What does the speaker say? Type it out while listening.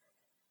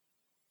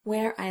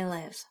Where I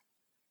live.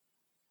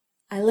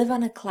 I live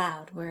on a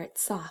cloud where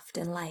it's soft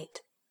and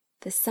light.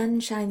 The sun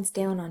shines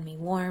down on me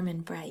warm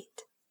and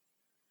bright.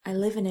 I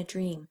live in a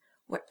dream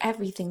where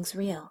everything's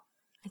real.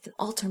 I can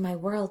alter my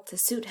world to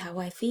suit how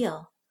I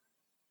feel.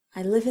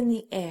 I live in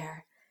the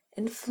air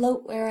and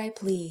float where I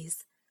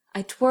please.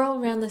 I twirl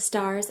round the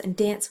stars and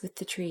dance with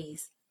the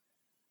trees.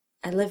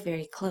 I live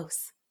very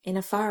close in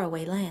a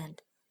faraway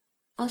land.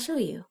 I'll show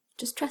you,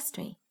 just trust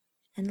me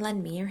and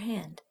lend me your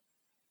hand.